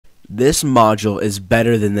this module is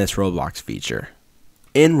better than this Roblox feature.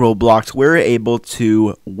 In Roblox, we're able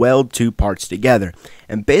to weld two parts together.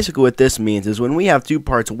 And basically what this means is when we have two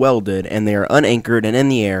parts welded and they are unanchored and in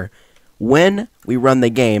the air, when we run the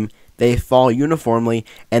game, they fall uniformly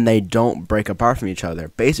and they don't break apart from each other,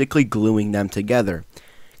 basically gluing them together.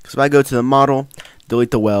 Because if I go to the model,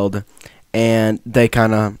 delete the weld, and they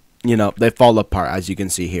kind of, they fall apart, as you can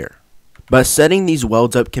see here. But setting these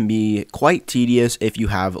welds up can be quite tedious if you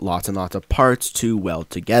have lots and lots of parts to weld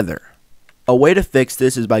together. A way to fix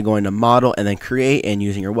this is by going to model and then create and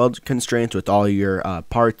using your weld constraints with all your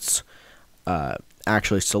parts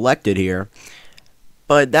actually selected here.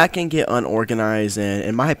 But that can get unorganized, and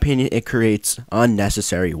in my opinion, it creates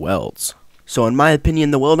unnecessary welds. So in my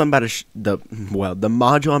opinion, the module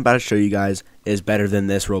I'm about to show you guys is better than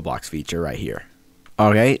this Roblox feature right here.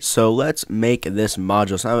 Okay, so let's make this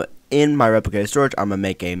module. So in my replicated storage, I'm going to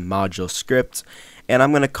make a module script, and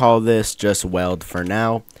I'm going to call this just weld for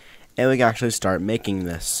now, and we can actually start making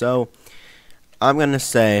this. So I'm going to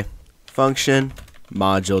say function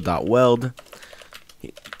module.weld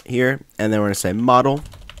here, and then we're going to say model,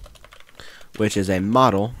 which is a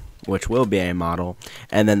model, which will be a model,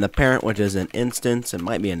 and then the parent, which is an instance. It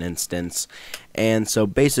might be an instance. And so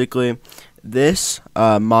basically this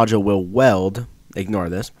module will weld, ignore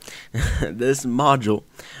this, this module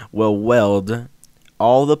will weld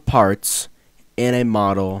all the parts in a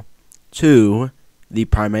model to the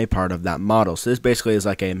primary part of that model. So this basically is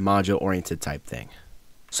like a module oriented type thing.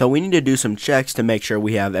 So we need to do some checks to make sure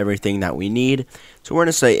we have everything that we need. So we're going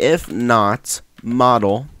to say if not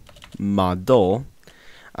model,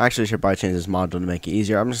 I actually should probably change this module to make it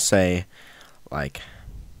easier. I'm going to say, like,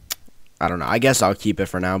 I don't know. I guess I'll keep it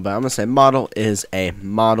for now, but I'm going to say model is a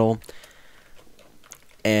model.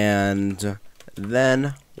 And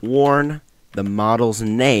then warn the model's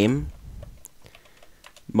name,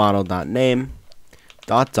 model.name, ...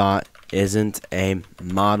 isn't a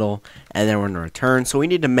model, and then we're going to return. So we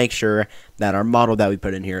need to make sure that our model that we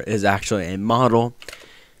put in here is actually a model.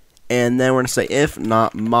 And then we're going to say if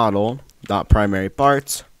not model.primary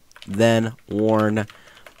parts, then warn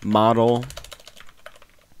model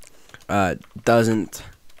doesn't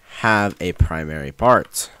have a primary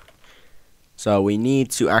part. So we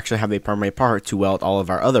need to actually have a primary part to weld all of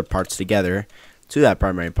our other parts together to that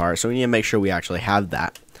primary part. So we need to make sure we actually have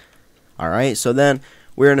that. Alright, so then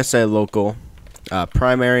we're going to say local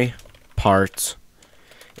primary part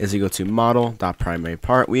is equal to model.primary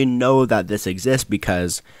part. We know that this exists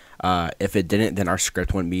because if it didn't, then our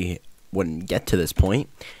script wouldn't get to this point.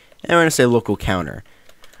 And we're going to say local counter.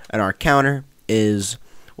 And our counter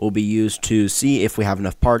will be used to see if we have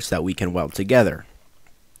enough parts that we can weld together.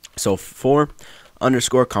 So for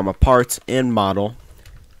underscore comma parts in model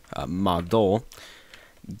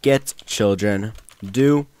get children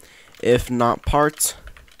do if not parts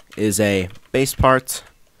is a base part,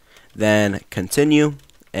 then continue,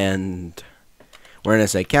 and we're going to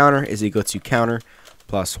say counter is equal to counter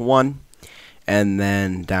plus 1, and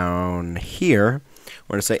then down here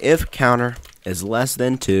we're going to say if counter is less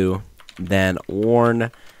than 2, then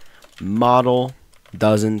warn model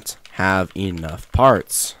doesn't have enough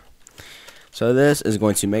parts. So this is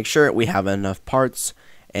going to make sure we have enough parts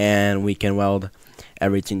and we can weld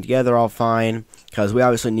everything together all fine, because we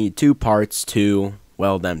obviously need two parts to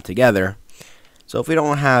weld them together. So if we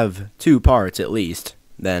don't have two parts at least,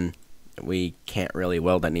 then we can't really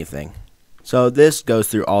weld anything. So this goes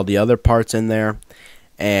through all the other parts in there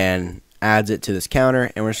and adds it to this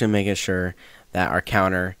counter, and we're just making sure that our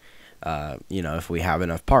counter, if we have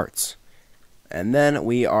enough parts. And then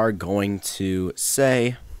we are going to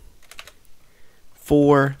say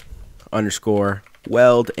for underscore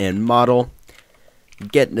weld in model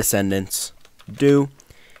get descendants do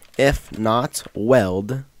if not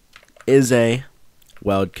weld is a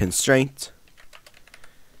weld constraint,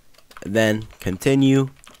 then continue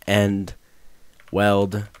and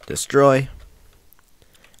weld destroy,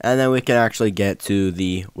 and then we can actually get to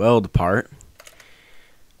the weld part.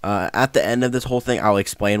 At the end of this whole thing, I'll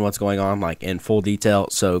explain what's going on like in full detail,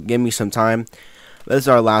 so give me some time. This is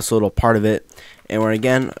our last little part of it, and we're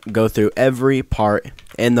again go through every part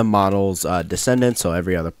in the model's descendant, so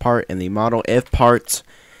every other part in the model. If parts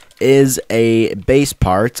is a base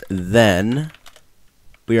part, then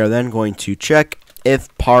we are then going to check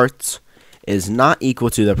if parts is not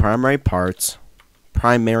equal to the primary parts,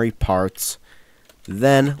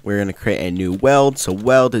 then we're going to create a new weld. So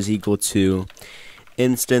weld is equal to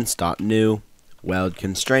instance.new weld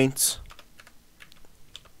constraints,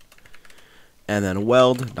 and then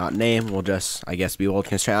weld.name will just, I guess, be weld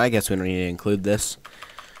constraint. I guess we don't need to include this.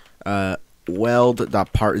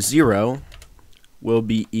 Weld.part0 will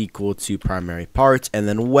be equal to primary parts, and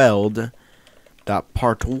then weld dot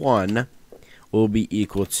part 1 will be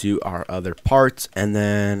equal to our other parts, and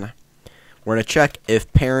then we're gonna check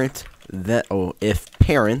if parents, then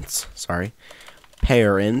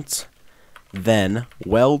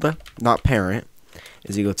weld not parent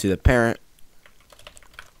is equal to the parent,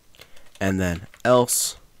 and then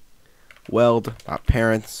else weld dot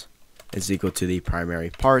parents is equal to the primary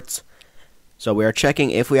parts. So we are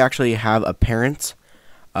checking if we actually have a parent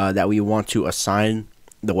that we want to assign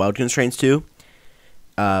the weld constraints to.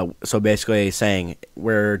 So basically saying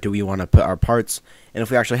where do we want to put our parts, and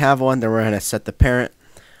if we actually have one, then we're going to set the parent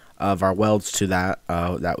of our welds to that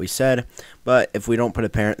that we said. But if we don't put a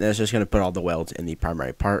parent, then it's just going to put all the welds in the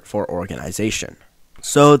primary part for organization.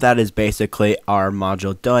 So that is basically our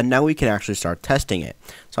module done. Now we can actually start testing it.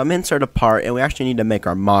 So I'm insert a part, and we actually need to make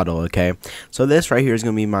our model, okay? So this right here is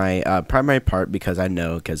going to be my primary part, because I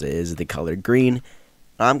know, because it is the color green.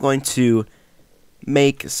 I'm going to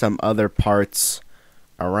make some other parts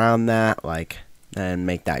around that, like, and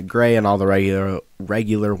make that gray and all the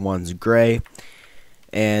regular ones gray,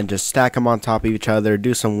 and just stack them on top of each other,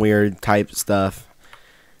 do some weird type stuff,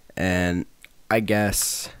 and I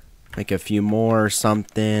guess make a few more or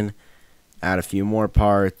something, add a few more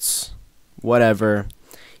parts, whatever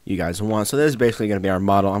you guys want. So this is basically going to be our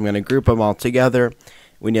model. I'm going to group them all together.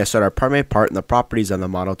 We need to set our primary part and the properties of the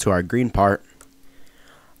model to our green part.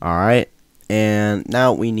 Alright, and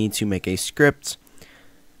now we need to make a script.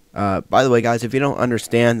 By the way, guys, if you don't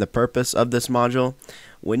understand the purpose of this module,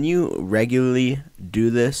 when you regularly do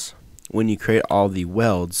this, when you create all the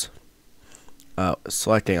welds,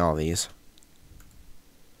 selecting all these,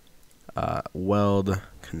 weld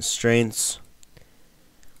constraints,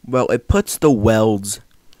 well, it puts the welds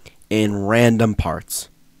in random parts.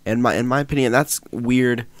 In my opinion, that's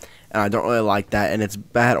weird, and I don't really like that, and it's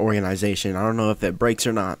bad organization. I don't know if it breaks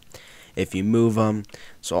or not if you move them.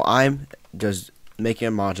 So I'm just making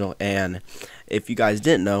a module, and if you guys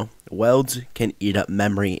didn't know, welds can eat up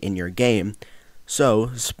memory in your game.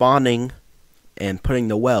 So spawning and putting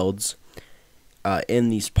the welds in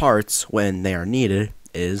these parts when they are needed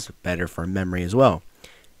is better for memory as well.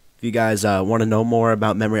 If you guys want to know more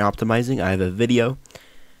about memory optimizing, I have a video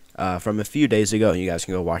from a few days ago, and you guys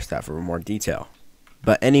can go watch that for more detail.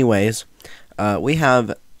 But anyways, we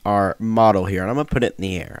have our model here, and I'm gonna put it in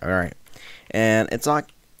the air. Alright, and it's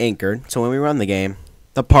not anchored, so when we run the game,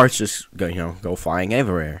 the parts just go flying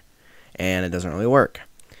everywhere, and it doesn't really work.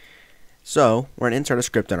 So we're gonna insert a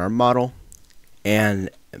script in our model, and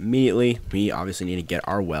immediately we obviously need to get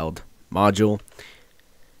our weld module,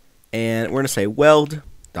 and we're gonna say weld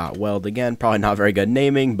again. Probably not very good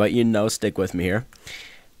naming, but stick with me here.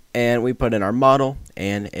 And we put in our model,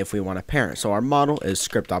 and if we want a parent, so our model is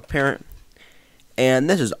script.parent, and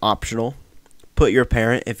this is optional. Put your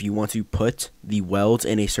parent if you want to put the welds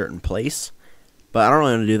in a certain place, but I don't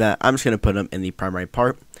really want to do that. I'm just going to put them in the primary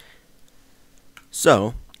part.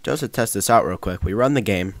 So just to test this out real quick, we run the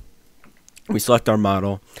game, we select our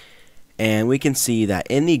model, and we can see that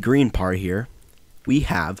in the green part here, we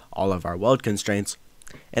have all of our weld constraints,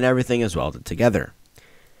 and everything is welded together.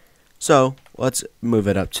 So let's move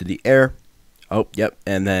it up to the air. Oh, yep,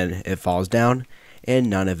 and then it falls down, and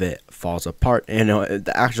none of it falls apart.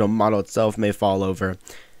 The actual model itself may fall over,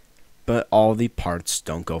 but all the parts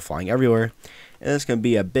don't go flying everywhere. And it's going to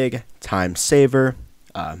be a big time saver,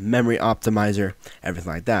 memory optimizer,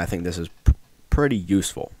 everything like that. I think this is pretty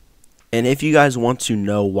useful. And if you guys want to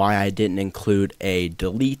know why I didn't include a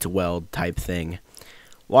delete weld type thing,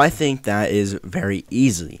 well, I think that is very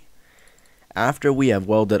easy. After we have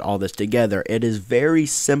welded all this together, it is very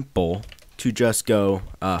simple to just go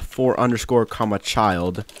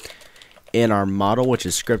for_child in our model, which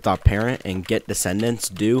is script.parent, and get descendants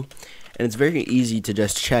do. And it's very easy to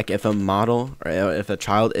just check if a model or if a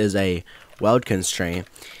child is a weld constraint,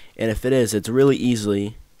 and if it is, it's really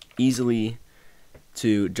easily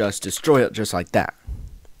to just destroy it just like that.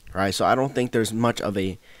 Right? So I don't think there's much of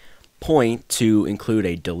a point to include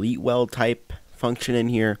a delete weld type function in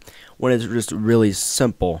here when it's just really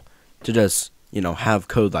simple to just have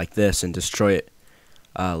code like this and destroy it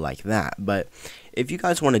like that. But if you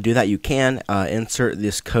guys want to do that, you can insert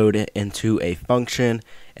this code into a function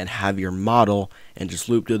and have your model and just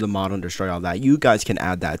loop through the model and destroy all that. You guys can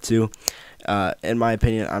add that too. In my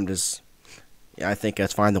opinion, I think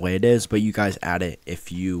that's fine the way it is, but you guys add it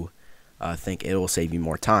if you think it will save you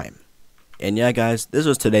more time. And yeah, guys, this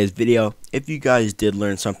was today's video. If you guys did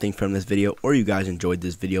learn something from this video, or you guys enjoyed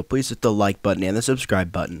this video, please hit the like button and the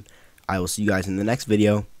subscribe button. I will see you guys in the next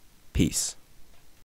video. Peace.